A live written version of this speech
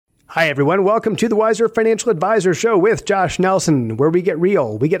Hi, everyone. Welcome to the Wiser Financial Advisor Show with Josh Nelson, where we get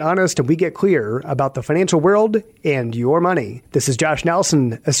real, we get honest, and we get clear about the financial world and your money. This is Josh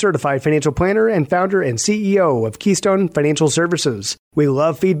Nelson, a certified financial planner and founder and CEO of Keystone Financial Services. We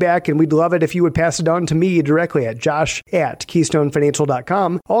love feedback, and we'd love it if you would pass it on to me directly at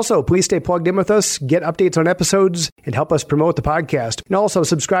josh@keystonefinancial.com. Also, please stay plugged in with us, get updates on episodes, and help us promote the podcast. And also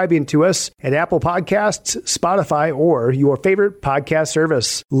subscribing to us at Apple Podcasts, Spotify, or your favorite podcast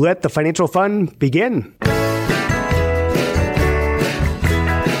service. Let the financial fun begin.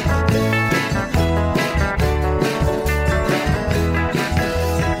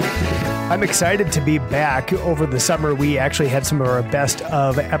 I'm excited to be back. Over the summer, we actually had some of our best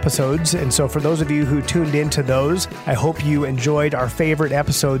of episodes. And so for those of you who tuned into those, I hope you enjoyed our favorite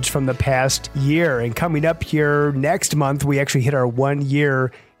episodes from the past year. And coming up here next month, we actually hit our 1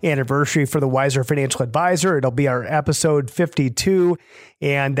 year anniversary for the Wiser Financial Advisor. It'll be our episode 52,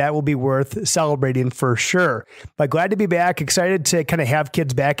 and that will be worth celebrating for sure. But glad to be back. Excited to kind of have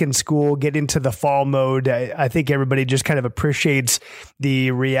kids back in school, get into the fall mode. I think everybody just kind of appreciates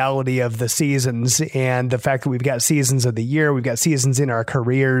the reality of the seasons and the fact that we've got seasons of the year, we've got seasons in our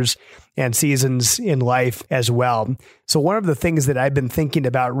careers and seasons in life as well. So one of the things that I've been thinking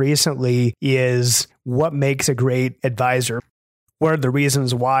about recently is what makes a great advisor. One of the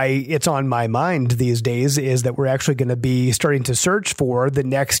reasons why it's on my mind these days is that we're actually going to be starting to search for the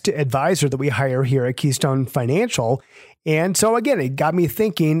next advisor that we hire here at Keystone Financial. And so again, it got me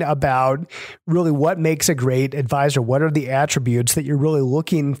thinking about really what makes a great advisor. What are the attributes that you're really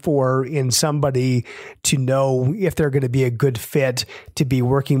looking for in somebody to know if they're going to be a good fit to be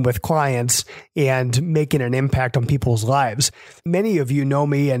working with clients and making an impact on people's lives? Many of you know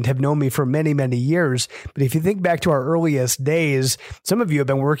me and have known me for many, many years. But if you think back to our earliest days, some of you have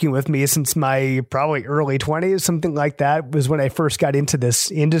been working with me since my probably early 20s, something like that was when I first got into this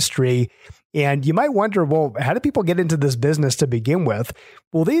industry. And you might wonder, well, how do people get into this business to begin with?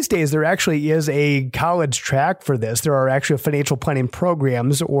 Well, these days, there actually is a college track for this. There are actually financial planning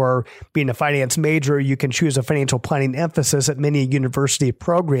programs, or being a finance major, you can choose a financial planning emphasis at many university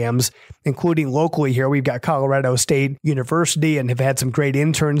programs, including locally here. We've got Colorado State University and have had some great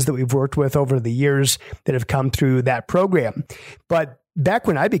interns that we've worked with over the years that have come through that program. But back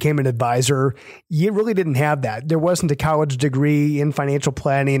when I became an advisor, you really didn't have that. There wasn't a college degree in financial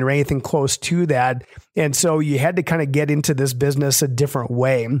planning or anything close to that. And so you had to kind of get into this business a different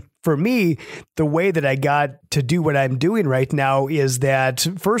way. For me, the way that I got to do what I'm doing right now is that,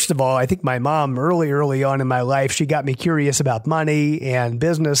 first of all, I think my mom early on in my life, she got me curious about money and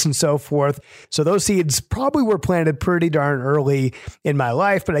business and so forth. So those seeds probably were planted pretty darn early in my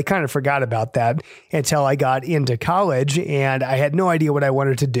life, but I kind of forgot about that until I got into college, and I had no idea what I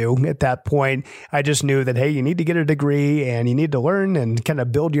wanted to do at that point. I just knew that, hey, you need to get a degree and you need to learn and kind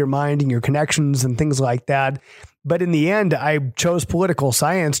of build your mind and your connections and things like that. But in the end, I chose political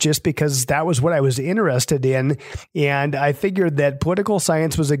science just because that was what I was interested in. And I figured that political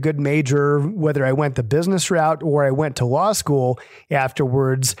science was a good major, whether I went the business route or I went to law school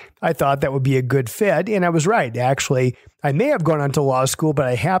afterwards. I thought that would be a good fit. And I was right, actually. I may have gone on to law school, but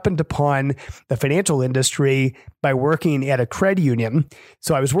I happened upon the financial industry by working at a credit union.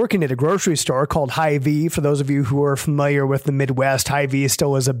 So I was working at a grocery store called Hy-Vee. For those of you who are familiar with the Midwest, Hy-Vee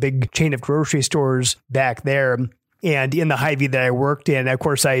still is a big chain of grocery stores back there. And in the Hy-Vee that I worked in, of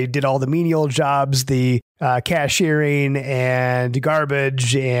course, I did all the menial jobs, the cashiering and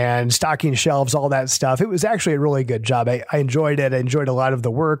garbage and stocking shelves, all that stuff. It was actually a really good job. I enjoyed it. I enjoyed a lot of the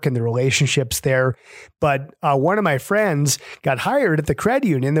work and the relationships there. But one of my friends got hired at the credit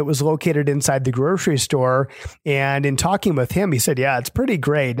union that was located inside the grocery store. And in talking with him, he said, yeah, it's pretty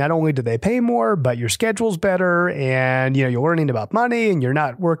great. Not only do they pay more, but your schedule's better. And, you know, you're learning about money and you're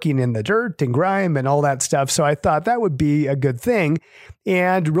not working in the dirt and grime and all that stuff. So I thought that would be a good thing,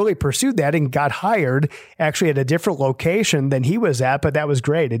 and really pursued that and got hired actually at a different location than he was at, but that was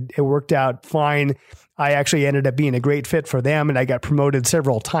great. It worked out fine. I actually ended up being a great fit for them, and I got promoted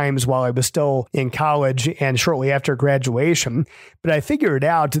several times while I was still in college and shortly after graduation. But I figured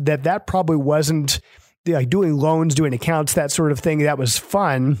out that that probably wasn't like doing loans, doing accounts, that sort of thing. That was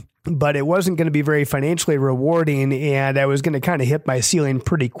fun, but it wasn't going to be very financially rewarding, and I was going to kind of hit my ceiling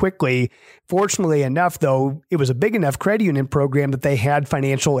pretty quickly. Fortunately enough, though, it was a big enough credit union program that they had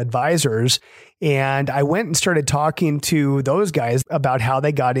financial advisors, and I went and started talking to those guys about how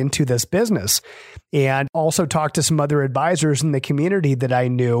they got into this business, and also talked to some other advisors in the community that I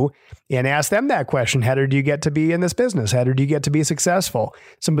knew and asked them that question. How did you get to be in this business? How did you get to be successful?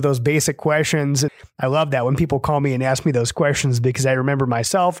 Some of those basic questions. I love that when people call me and ask me those questions, because I remember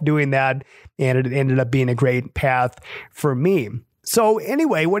myself doing that, and it ended up being a great path for me. So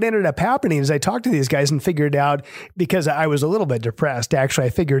anyway, what ended up happening is I talked to these guys and figured out, because I was a little bit depressed, actually, I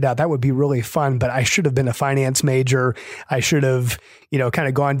figured out that would be really fun, but I should have been a finance major. I should have, kind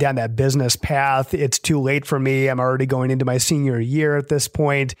of gone down that business path. It's too late for me. I'm already going into my senior year at this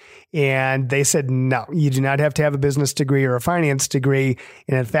point. And they said, no, you do not have to have a business degree or a finance degree.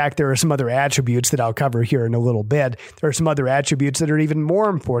 And in fact, there are some other attributes that I'll cover here in a little bit. There are some other attributes that are even more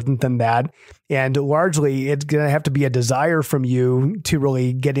important than that. And largely, it's going to have to be a desire from you to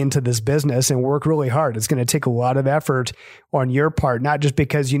really get into this business and work really hard. It's going to take a lot of effort on your part, not just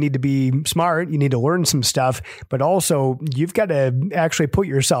because you need to be smart, you need to learn some stuff, but also you've got to actually put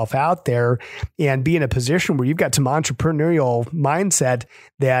yourself out there and be in a position where you've got some entrepreneurial mindset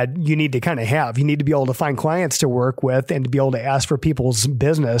that you need to kind of have. You need to be able to find clients to work with and to be able to ask for people's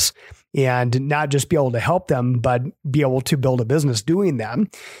business and not just be able to help them, but be able to build a business doing them.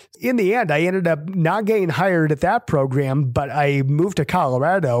 In the end, I ended up not getting hired at that program, but I moved to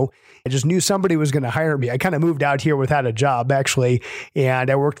Colorado. I just knew somebody was going to hire me. I kind of moved out here without a job, actually, and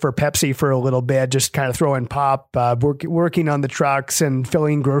I worked for Pepsi for a little bit, just kind of throwing pop, working on the trucks and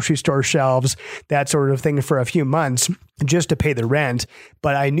filling grocery store shelves, that sort of thing for a few months, just to pay the rent.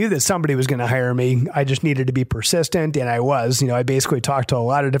 But I knew that somebody was going to hire me. I just needed to be persistent, and I was. I basically talked to a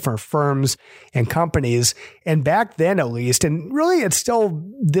lot of different firms and companies, and back then at least, and really it's still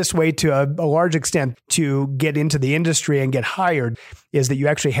this way to a large extent, to get into the industry and get hired, is that you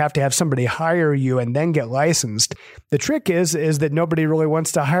actually have to have somebody hire you and then get licensed. The trick is that nobody really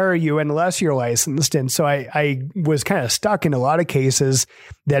wants to hire you unless you're licensed. And so I was kind of stuck in a lot of cases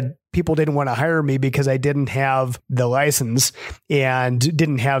that people didn't want to hire me because I didn't have the license and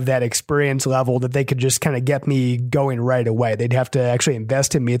didn't have that experience level that they could just kind of get me going right away. They'd have to actually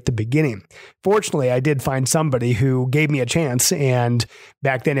invest in me at the beginning. Fortunately, I did find somebody who gave me a chance, and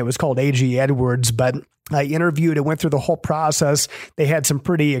back then it was called A.G. Edwards, but I interviewed and went through the whole process. They had some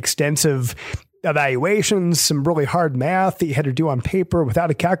pretty extensive evaluations, some really hard math that you had to do on paper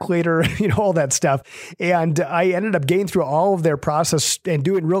without a calculator, all that stuff. And I ended up getting through all of their process and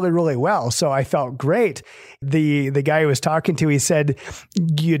doing really, really well. So I felt great. The guy I was talking to, he said,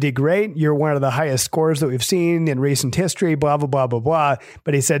 you did great. You're one of the highest scores that we've seen in recent history, blah, blah, blah, blah, blah.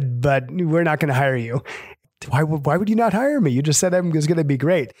 But he said, but we're not going to hire you. Why would you not hire me? You just said I was going to be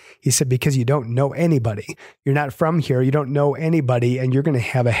great. He said, because you don't know anybody. You're not from here. You don't know anybody, and you're going to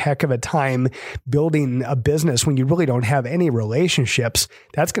have a heck of a time building a business when you really don't have any relationships.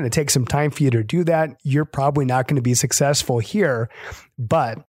 That's going to take some time for you to do that. You're probably not going to be successful here,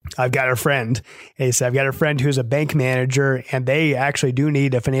 but I've got a friend. He said, I've got a friend who's a bank manager, and they actually do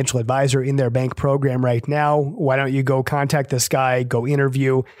need a financial advisor in their bank program right now. Why don't you go contact this guy, go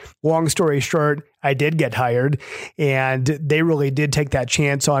interview? Long story short, I did get hired, and they really did take that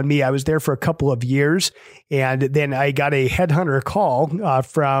chance on me. I was there for a couple of years, and then I got a headhunter call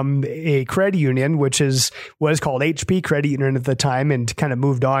from a credit union, which was called HP Credit Union at the time, and kind of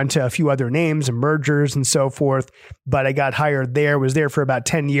moved on to a few other names and mergers and so forth. But I got hired there, was there for about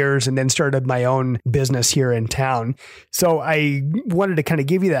 10 years, and then started my own business here in town. So I wanted to kind of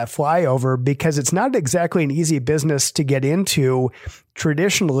give you that flyover because it's not exactly an easy business to get into.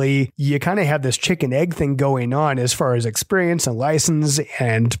 Traditionally, you kind of have this chicken egg thing going on as far as experience and license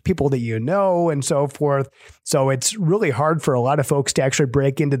and people that you know and so forth. So it's really hard for a lot of folks to actually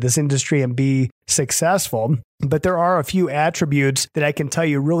break into this industry and be successful. But there are a few attributes that I can tell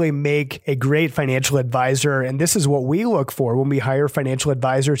you really make a great financial advisor. And this is what we look for when we hire financial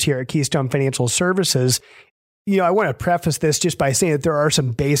advisors here at Keystone Financial Services. I want to preface this just by saying that there are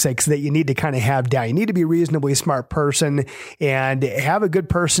some basics that you need to kind of have down. You need to be a reasonably smart person and have a good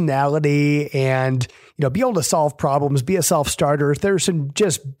personality and, be able to solve problems, be a self-starter. There's some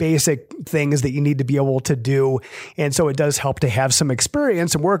just basic things that you need to be able to do. And so it does help to have some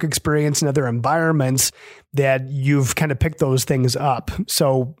experience and work experience in other environments that you've kind of picked those things up.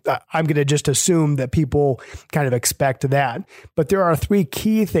 So I'm going to just assume that people kind of expect that. But there are three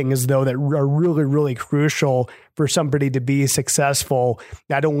key things, though, that are really, really crucial for somebody to be successful,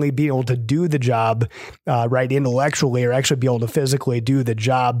 not only be able to do the job right intellectually or actually be able to physically do the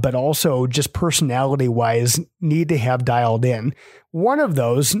job, but also just personality-wise need to have dialed in. One of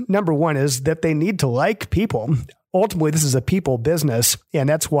those, number one, is that they need to like people. Ultimately, this is a people business, and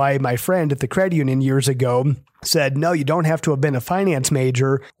that's why my friend at the credit union years ago said, no, you don't have to have been a finance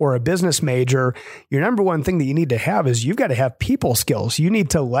major or a business major. Your number one thing that you need to have is you've got to have people skills. You need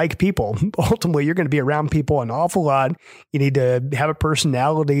to like people. Ultimately, you're going to be around people an awful lot. You need to have a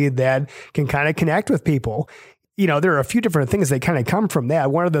personality that can kind of connect with people. There are a few different things that kind of come from that.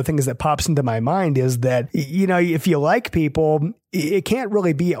 One of the things that pops into my mind is that, if you like people, it can't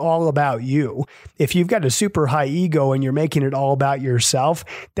really be all about you. If you've got a super high ego and you're making it all about yourself,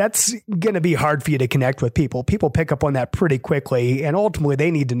 that's going to be hard for you to connect with people. People pick up on that pretty quickly, and ultimately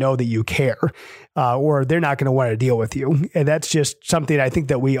they need to know that you care, or they're not going to want to deal with you. And that's just something I think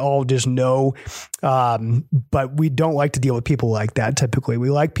that we all just know, but we don't like to deal with people like that typically. We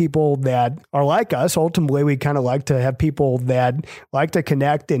like people that are like us. Ultimately, we kind of like to have people that like to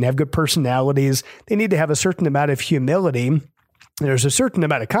connect and have good personalities. They need to have a certain amount of humility. There's a certain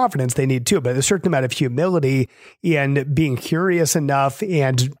amount of confidence they need too, but a certain amount of humility in being curious enough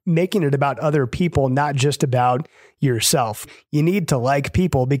and making it about other people, not just about yourself. You need to like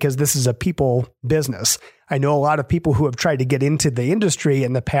people because this is a people business. I know a lot of people who have tried to get into the industry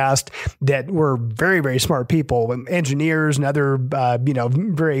in the past that were very, very smart people, engineers and other,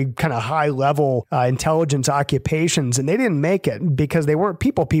 very kind of high level intelligence occupations. And they didn't make it because they weren't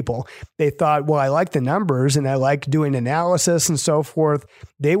people. They thought, well, I like the numbers and I like doing analysis and so forth.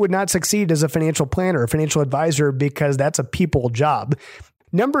 They would not succeed as a financial planner or financial advisor because that's a people job.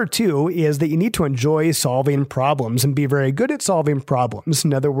 Number two is that you need to enjoy solving problems and be very good at solving problems.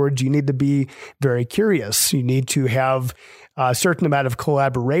 In other words, you need to be very curious. You need to have a certain amount of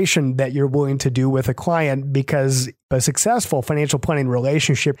collaboration that you're willing to do with a client, because a successful financial planning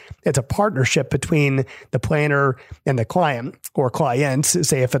relationship, it's a partnership between the planner and the client or clients.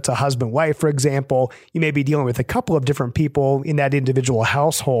 Say if it's a husband, wife, for example, you may be dealing with a couple of different people in that individual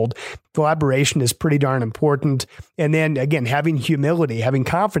household. Collaboration is pretty darn important. And then again, having humility, having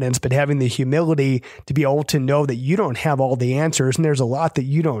confidence, but having the humility to be able to know that you don't have all the answers and there's a lot that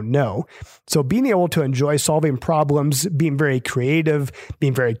you don't know. So being able to enjoy solving problems, being very creative,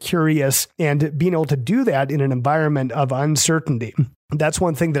 being very curious, and being able to do that in an environment of uncertainty. That's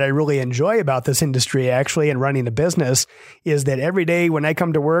one thing that I really enjoy about this industry, actually, and running a business, is that every day when I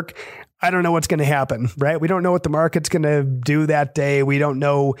come to work, I don't know what's going to happen, right? We don't know what the market's going to do that day. We don't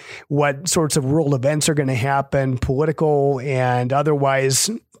know what sorts of world events are going to happen, political and otherwise.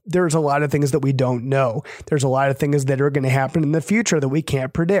 There's a lot of things that we don't know. There's a lot of things that are going to happen in the future that we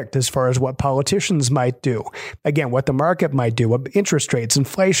can't predict, as far as what politicians might do. Again, what the market might do, what interest rates,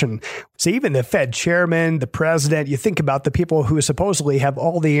 inflation. So even the Fed chairman, the president, you think about the people who supposedly have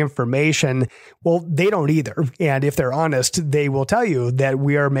all the information. Well, they don't either. And if they're honest, they will tell you that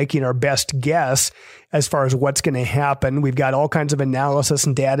we are making our best guess as far as what's going to happen. We've got all kinds of analysis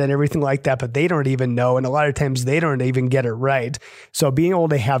and data and everything like that, but they don't even know. And a lot of times they don't even get it right. So being able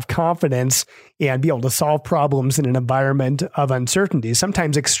to have confidence and be able to solve problems in an environment of uncertainty,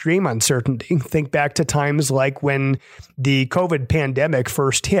 sometimes extreme uncertainty. Think back to times like when the COVID pandemic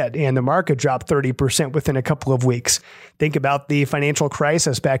first hit and the market dropped 30% within a couple of weeks. Think about the financial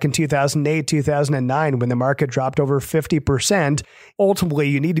crisis back in 2008, 2009, when the market dropped over 50%. Ultimately,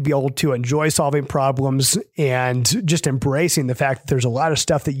 you need to be able to enjoy solving problems and just embracing the fact that there's a lot of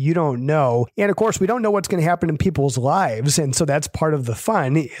stuff that you don't know. And of course, we don't know what's going to happen in people's lives. And so that's part of the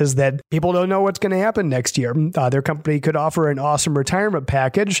fun, is that people don't know what's going to happen next year. Their company could offer an awesome retirement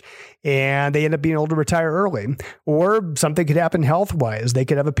package and they end up being able to retire early. Or something could happen health-wise. They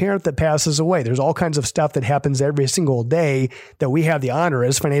could have a parent that passes away. There's all kinds of stuff that happens every single day that we have the honor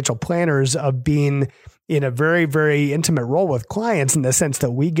as financial planners of being in a very, very intimate role with clients, in the sense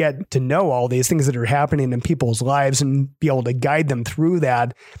that we get to know all these things that are happening in people's lives and be able to guide them through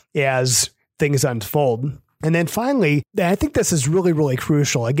that as things unfold. And then finally, I think this is really, really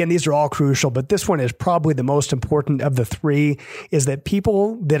crucial. Again, these are all crucial, but this one is probably the most important of the three, is that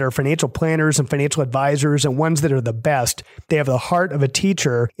people that are financial planners and financial advisors, and ones that are the best, they have the heart of a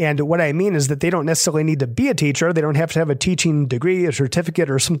teacher. And what I mean is that they don't necessarily need to be a teacher. They don't have to have a teaching degree, a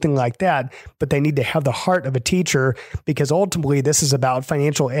certificate, or something like that, but they need to have the heart of a teacher, because ultimately this is about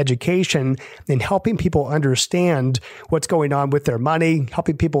financial education and helping people understand what's going on with their money,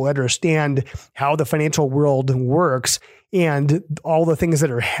 helping people understand how the financial world works and all the things that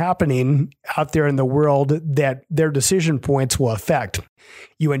are happening out there in the world that their decision points will affect.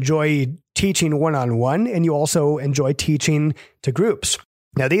 You enjoy teaching one-on-one, and you also enjoy teaching to groups.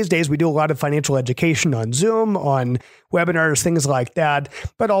 Now, these days, we do a lot of financial education on Zoom, on webinars, things like that,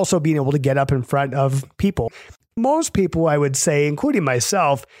 but also being able to get up in front of people. Most people, I would say, including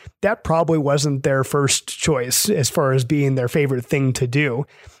myself, that probably wasn't their first choice as far as being their favorite thing to do.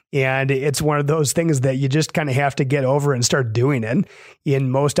 And it's one of those things that you just kind of have to get over and start doing it. In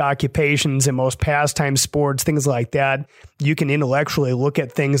most occupations, in most pastimes, sports, things like that, you can intellectually look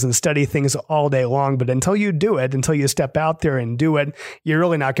at things and study things all day long. But until you do it, until you step out there and do it, you're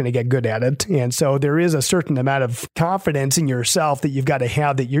really not going to get good at it. And so there is a certain amount of confidence in yourself that you've got to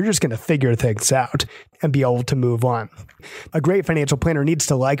have that you're just going to figure things out and be able to move on. A great financial planner needs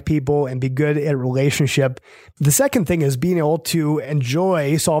to like people and be good at relationship. The second thing is being able to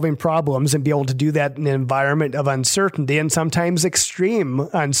enjoy solving problems and be able to do that in an environment of uncertainty and sometimes extreme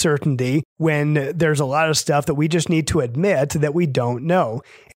uncertainty when there's a lot of stuff that we just need to admit that we don't know.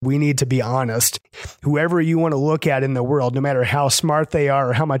 We need to be honest. Whoever you want to look at in the world, no matter how smart they are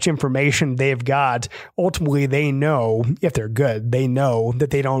or how much information they've got, ultimately they know, if they're good, they know that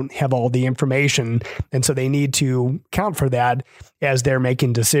they don't have all the information. And so they need to count for that as they're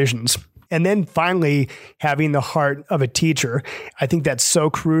making decisions. And then finally, having the heart of a teacher. I think that's so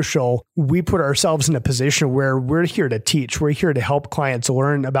crucial. We put ourselves in a position where we're here to teach. We're here to help clients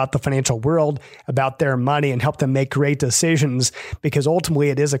learn about the financial world, about their money, and help them make great decisions, because ultimately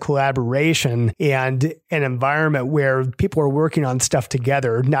it is a collaboration and an environment where people are working on stuff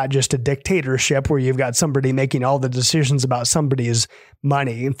together, not just a dictatorship where you've got somebody making all the decisions about somebody's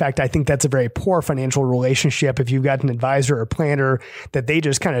money. In fact, I think that's a very poor financial relationship. If you've got an advisor or planner that they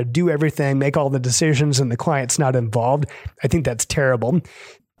just kind of do everything, make all the decisions, and the client's not involved, I think that's terrible.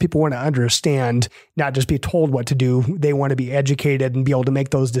 People want to understand, not just be told what to do. They want to be educated and be able to make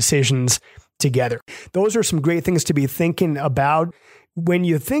those decisions together. Those are some great things to be thinking about. When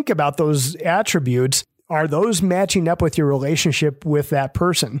you think about those attributes, are those matching up with your relationship with that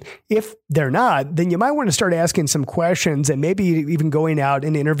person? If they're not, then you might want to start asking some questions and maybe even going out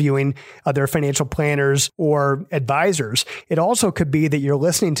and interviewing other financial planners or advisors. It also could be that you're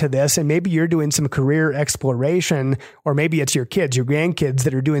listening to this and maybe you're doing some career exploration, or maybe it's your kids, your grandkids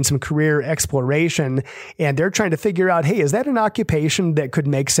that are doing some career exploration, and they're trying to figure out, hey, is that an occupation that could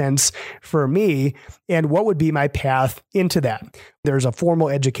make sense for me? And what would be my path into that? There's a formal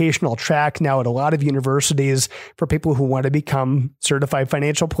educational track now at a lot of universities for people who want to become certified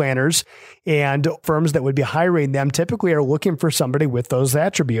financial planners, and firms that would be hiring them typically are looking for somebody with those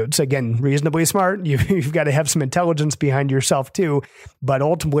attributes. Again, reasonably smart. You've got to have some intelligence behind yourself too, but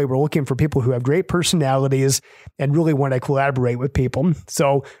ultimately we're looking for people who have great personalities and really want to collaborate with people.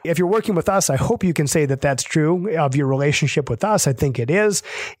 So if you're working with us, I hope you can say that that's true of your relationship with us. I think it is.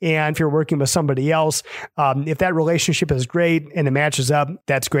 And if you're working with somebody else, if that relationship is great and it matches up,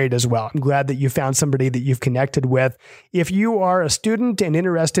 that's great as well. I'm glad that you found somebody that you've connected with. If you are a student and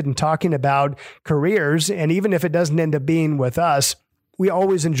interested in talking about careers, and even if it doesn't end up being with us, we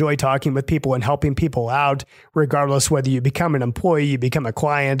always enjoy talking with people and helping people out, regardless whether you become an employee, you become a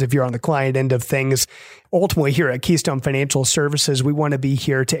client, if you're on the client end of things. Ultimately, here at Keystone Financial Services, we want to be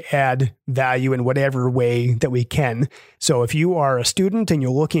here to add value in whatever way that we can. So if you are a student and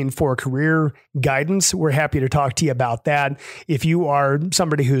you're looking for career guidance, we're happy to talk to you about that. If you are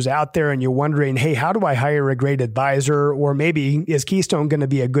somebody who's out there and you're wondering, hey, how do I hire a great advisor? Or maybe, is Keystone going to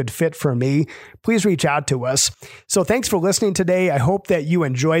be a good fit for me? Please reach out to us. So thanks for listening today. I hope that you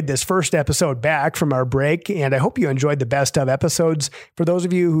enjoyed this first episode back from our break, and I hope you enjoyed the best of episodes. For those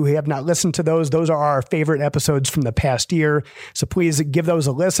of you who have not listened to those are our favorite episodes from the past year. So please give those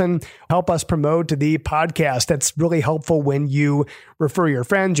a listen. Help us promote the podcast. That's really helpful when you refer your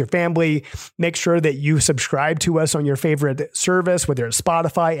friends, your family. Make sure that you subscribe to us on your favorite service, whether it's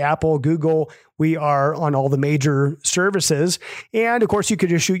Spotify, Apple, Google. We are on all the major services. And of course, you could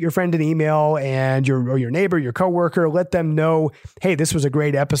just shoot your friend an email and your neighbor, your coworker, let them know, hey, this was a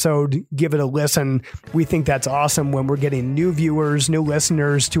great episode. Give it a listen. We think that's awesome when we're getting new viewers, new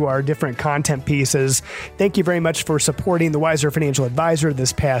listeners to our different content pieces. Thank you very much for supporting the Wiser Financial Advisor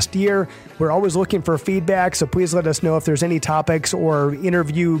this past year. We're always looking for feedback, so please let us know if there's any topics or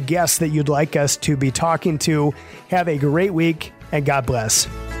interview guests that you'd like us to be talking to. Have a great week, and God bless.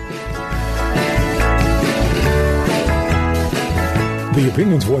 The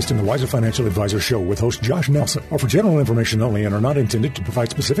opinions voiced in the Wiser Financial Advisor Show with host Josh Nelson are for general information only and are not intended to provide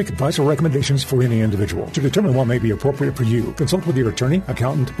specific advice or recommendations for any individual. To determine what may be appropriate for you, consult with your attorney,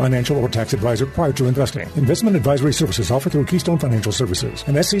 accountant, financial, or tax advisor prior to investing. Investment advisory services offered through Keystone Financial Services,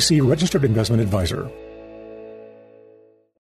 an SEC registered investment advisor.